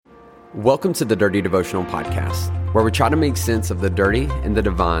Welcome to the Dirty Devotional Podcast, where we try to make sense of the dirty and the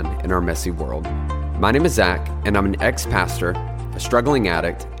divine in our messy world. My name is Zach, and I'm an ex-pastor, a struggling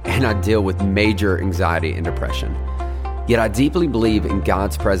addict, and I deal with major anxiety and depression. Yet I deeply believe in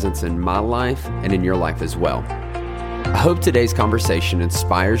God's presence in my life and in your life as well. I hope today's conversation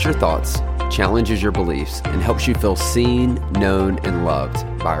inspires your thoughts, challenges your beliefs, and helps you feel seen, known, and loved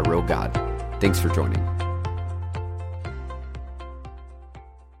by a real God. Thanks for joining.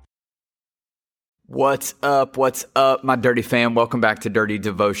 What's up, my Dirty fam? Welcome back to Dirty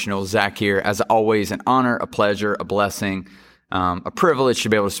Devotional. Zach here. As always, an honor, a pleasure, a blessing, a privilege to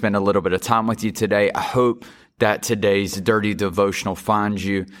be able to spend a little bit of time with you today. I hope that today's Dirty Devotional finds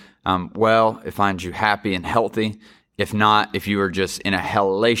you well, it finds you happy and healthy. If not, if you are just in a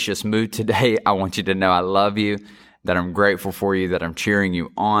hellacious mood today, I want you to know I love you, that I'm grateful for you, that I'm cheering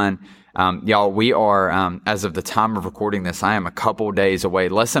you on. Y'all, we are, as of the time of recording this, I am a couple days away,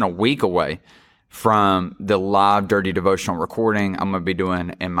 less than a week away from the live Dirty Devotional recording I'm going to be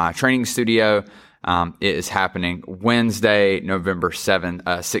doing in my training studio. It is happening Wednesday, November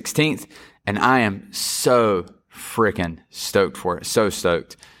 16th, and I am so freaking stoked for it. So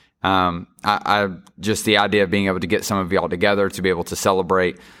stoked. I just the idea of being able to get some of y'all together, to be able to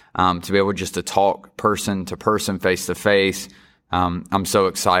celebrate, to be able just to talk person to person, face to face. I'm so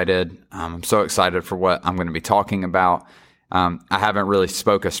excited. I'm so excited for what I'm going to be talking about. I haven't really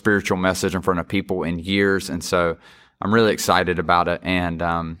spoke a spiritual message in front of people in years, and so I'm really excited about it. And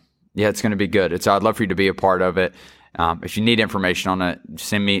yeah, it's going to be good. I'd love for you to be a part of it. If you need information on it,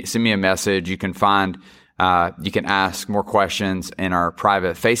 send me a message. You can ask more questions in our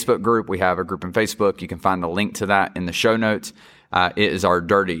private Facebook group. We have a group in Facebook. You can find the link to that in the show notes. It is our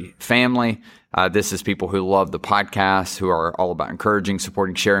Dirty family. This is people who love the podcast, who are all about encouraging,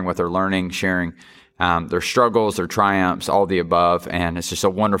 supporting, sharing what they're learning, sharing their struggles, their triumphs, all the above. And it's just a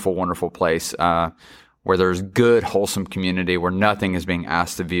wonderful, wonderful place where there's good, wholesome community, where nothing is being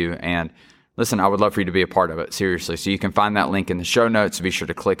asked of you. And listen, I would love for you to be a part of it, seriously. So you can find that link in the show notes. Be sure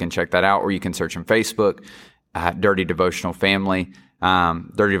to click and check that out, or you can search on Facebook at Dirty Devotional Family,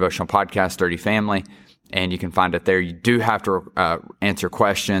 Dirty Devotional Podcast, Dirty Family, and you can find it there. You do have to answer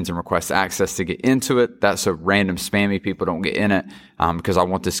questions and request access to get into it. That's so random spammy people don't get in it, because I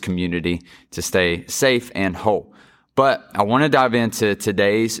want this community to stay safe and whole. But I want to dive into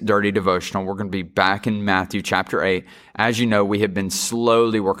today's Dirty Devotional. We're going to be back in Matthew chapter 8. As you know, we have been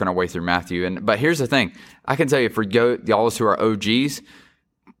slowly working our way through Matthew. But here's the thing. I can tell you, for y'all who are OGs,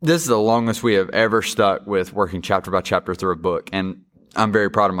 this is the longest we have ever stuck with working chapter by chapter through a book. And I'm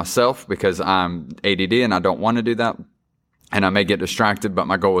very proud of myself, because I'm ADD and I don't want to do that. And I may get distracted, but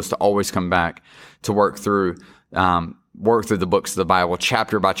my goal is to always come back to work through the books of the Bible,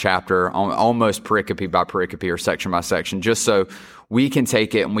 chapter by chapter, almost pericope by pericope, or section by section, just so we can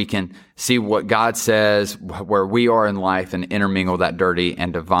take it and we can see what God says, where we are in life, and intermingle that dirty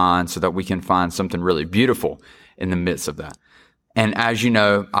and divine, so that we can find something really beautiful in the midst of that. And as you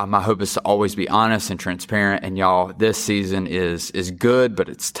know, my hope is to always be honest and transparent. And y'all, this season is good, but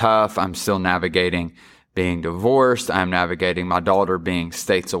it's tough. I'm still navigating being divorced. I'm navigating my daughter being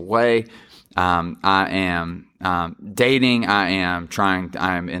states away. I am dating. I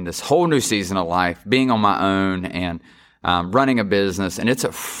am in this whole new season of life, being on my own and running a business. And it's a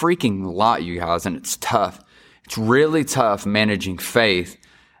freaking lot, you guys, and it's tough. It's really tough managing faith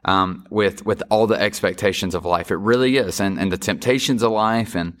with all the expectations of life. It really is. And the temptations of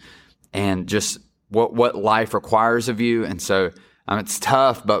life and just what life requires of you. And so it's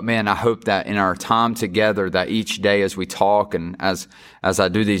tough, but man, I hope that in our time together, that each day as we talk and as I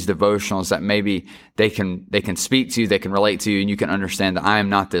do these devotionals, that maybe they can speak to you, they can relate to you, and you can understand that I am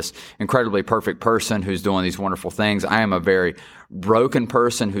not this incredibly perfect person who's doing these wonderful things. I am a very broken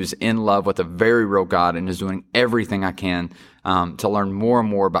person who's in love with a very real God and is doing everything I can to learn more and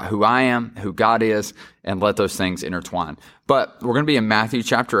more about who I am, who God is, and let those things intertwine. But we're going to be in Matthew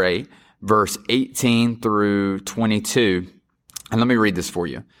chapter 8, verse 18 through 22. And let me read this for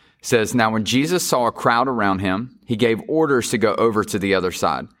you. It says, "Now when Jesus saw a crowd around him, he gave orders to go over to the other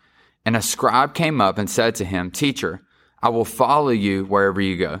side. And a scribe came up and said to him, 'Teacher, I will follow you wherever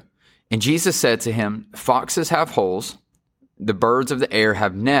you go.' And Jesus said to him, 'Foxes have holes, the birds of the air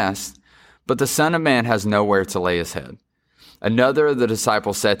have nests, but the Son of Man has nowhere to lay his head.' Another of the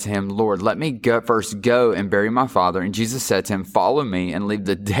disciples said to him, 'Lord, let me first go and bury my father.' And Jesus said to him, 'Follow me and leave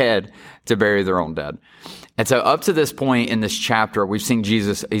the dead to bury their own dead.'" And so up to this point in this chapter, we've seen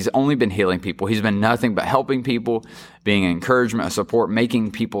Jesus, he's only been healing people. He's been nothing but helping people, being an encouragement, a support,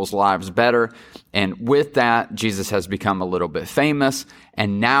 making people's lives better. And with that, Jesus has become a little bit famous.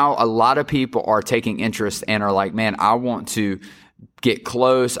 And now a lot of people are taking interest and are like, man, I want to get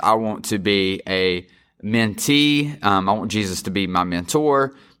close. I want to be a mentee. I want Jesus to be my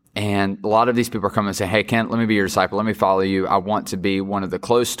mentor. And a lot of these people are coming and say, hey, Kent, let me be your disciple. Let me follow you. I want to be one of the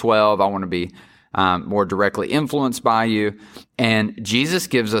close 12. I want to be more directly influenced by you. And Jesus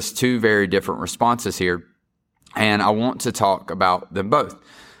gives us two very different responses here. And I want to talk about them both.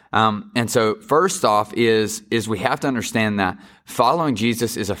 And so first off is we have to understand that following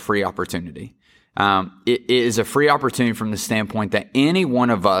Jesus is a free opportunity. It is a free opportunity from the standpoint that any one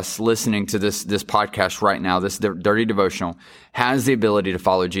of us listening to this podcast right now, this Dirty Devotional, has the ability to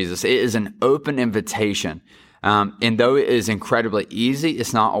follow Jesus. It is an open invitation. And though it is incredibly easy,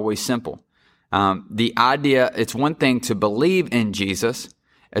 it's not always simple. The idea, it's one thing to believe in Jesus.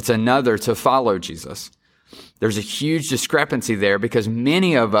 It's another to follow Jesus. There's a huge discrepancy there because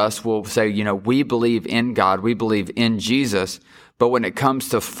many of us will say, we believe in God, we believe in Jesus. But when it comes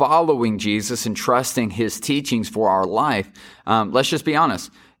to following Jesus and trusting his teachings for our life, let's just be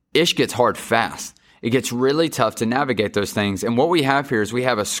honest, ish gets hard fast. It gets really tough to navigate those things. And what we have here is we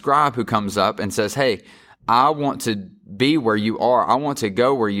have a scribe who comes up and says, hey, I want to be where you are. I want to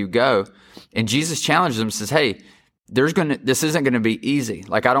go where you go. And Jesus challenges him and says, hey, this isn't going to be easy.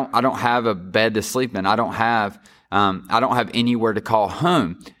 Like I don't have a bed to sleep in. I don't have anywhere to call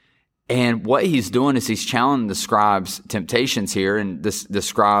home. And what he's doing is he's challenging the scribe's temptations here and the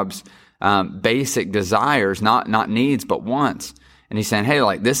scribe's basic desires, not needs, but wants. And he's saying, hey,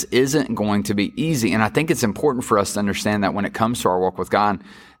 like this isn't going to be easy. And I think it's important for us to understand that when it comes to our walk with God,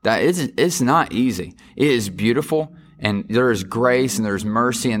 that it's not easy. It is beautiful. And there is grace and there's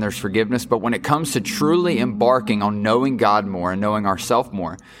mercy and there's forgiveness. But when it comes to truly embarking on knowing God more and knowing ourselves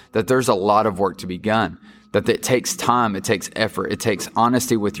more, that there's a lot of work to be done. That it takes time, it takes effort, it takes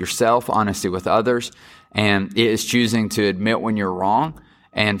honesty with yourself, honesty with others. And it is choosing to admit when you're wrong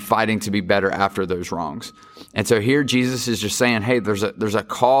and fighting to be better after those wrongs. And so here Jesus is just saying, hey, there's a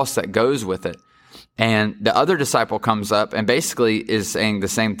cost that goes with it. And the other disciple comes up and basically is saying the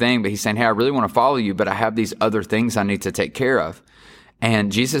same thing, but he's saying, hey, I really want to follow you, but I have these other things I need to take care of.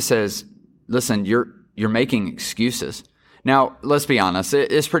 And Jesus says, listen, you're making excuses. Now, let's be honest,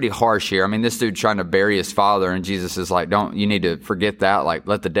 it's pretty harsh here. I mean, this dude trying to bury his father, and Jesus is like, you need to forget that, like,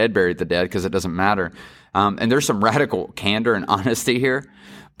 let the dead bury the dead, because it doesn't matter. And there's some radical candor and honesty here,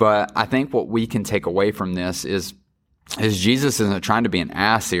 but I think what we can take away from this is Jesus isn't trying to be an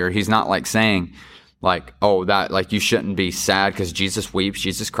ass here. He's not like saying, like, oh, that, like, you shouldn't be sad because Jesus weeps,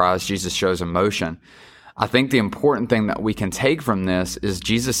 Jesus cries, Jesus shows emotion. I think the important thing that we can take from this is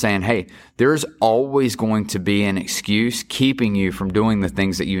Jesus saying, hey, there's always going to be an excuse keeping you from doing the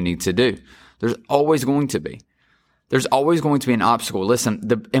things that you need to do. There's always going to be. There's always going to be an obstacle.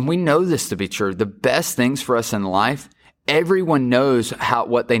 Listen, and we know this to be true. The best things for us in life, everyone knows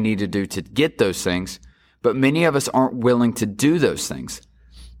what they need to do to get those things, but many of us aren't willing to do those things.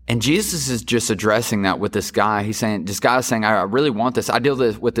 And Jesus is just addressing that with this guy. He's saying, this guy's saying, I really want this. I deal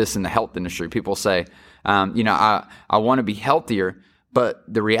with this in the health industry. People say, I want to be healthier, but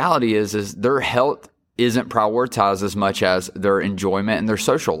the reality is their health isn't prioritized as much as their enjoyment and their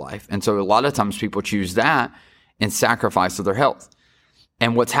social life. And so a lot of times people choose that in sacrifice of their health.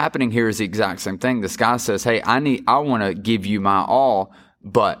 And what's happening here is the exact same thing. This guy says, hey, I want to give you my all,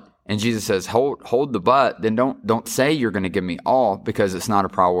 but. And Jesus says, hold the but, then don't say you're going to give me all because it's not a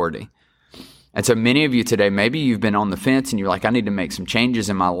priority. And so many of you today, maybe you've been on the fence and you're like, I need to make some changes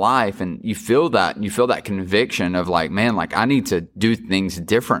in my life. And you feel that conviction of like, man, like I need to do things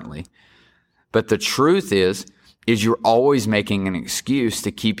differently. But the truth is you're always making an excuse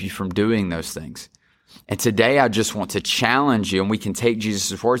to keep you from doing those things. And today I just want to challenge you, and we can take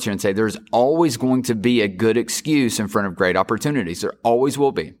Jesus' words here and say, there's always going to be a good excuse in front of great opportunities. There always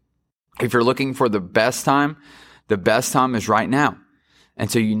will be. If you're looking for the best time is right now. And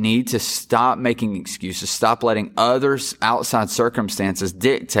so you need to stop making excuses, stop letting others' outside circumstances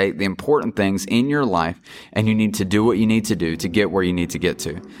dictate the important things in your life, and you need to do what you need to do to get where you need to get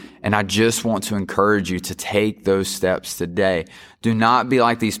to. And I just want to encourage you to take those steps today. Do not be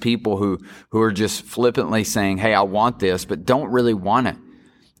like these people who are just flippantly saying, hey, I want this, but don't really want it.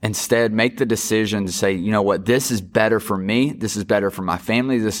 Instead, make the decision to say, you know what, this is better for me. This is better for my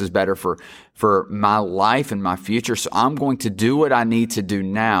family. This is better for my life and my future. So I'm going to do what I need to do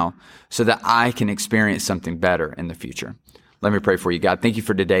now so that I can experience something better in the future. Let me pray for you, God. Thank you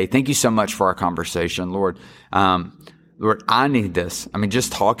for today. Thank you so much for our conversation, Lord. Lord, I need this. I mean,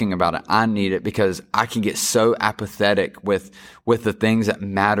 just talking about it, I need it because I can get so apathetic with the things that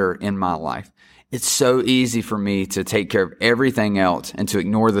matter in my life. It's so easy for me to take care of everything else and to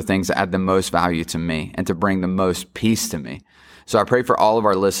ignore the things that add the most value to me and to bring the most peace to me. So I pray for all of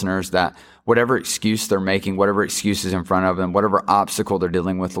our listeners that whatever excuse they're making, whatever excuse is in front of them, whatever obstacle they're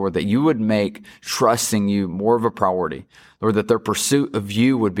dealing with, Lord, that you would make trusting you more of a priority. Lord, that their pursuit of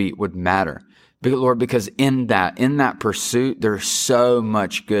you would matter. Lord, because in that pursuit, there's so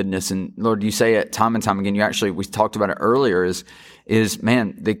much goodness. And Lord, you say it time and time again. We talked about it earlier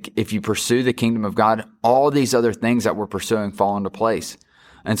if you pursue the kingdom of God, all these other things that we're pursuing fall into place.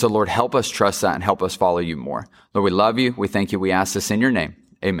 And so, Lord, help us trust that and help us follow you more. Lord, we love you. We thank you. We ask this in your name.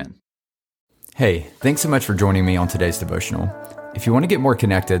 Amen. Hey, thanks so much for joining me on today's devotional. If you want to get more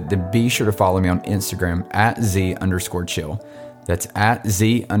connected, then be sure to follow me on Instagram at @Z_chill. That's at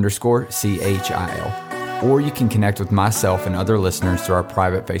 @Z_CHIL. Or you can connect with myself and other listeners through our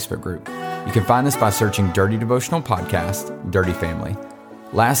private Facebook group. You can find this by searching Dirty Devotional Podcast, Dirty Family.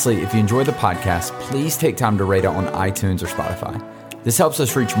 Lastly, if you enjoy the podcast, please take time to rate it on iTunes or Spotify. This helps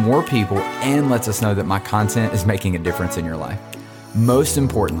us reach more people and lets us know that my content is making a difference in your life. Most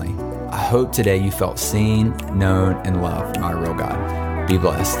importantly, I hope today you felt seen, known, and loved by a real God. Be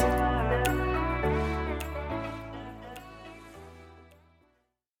blessed.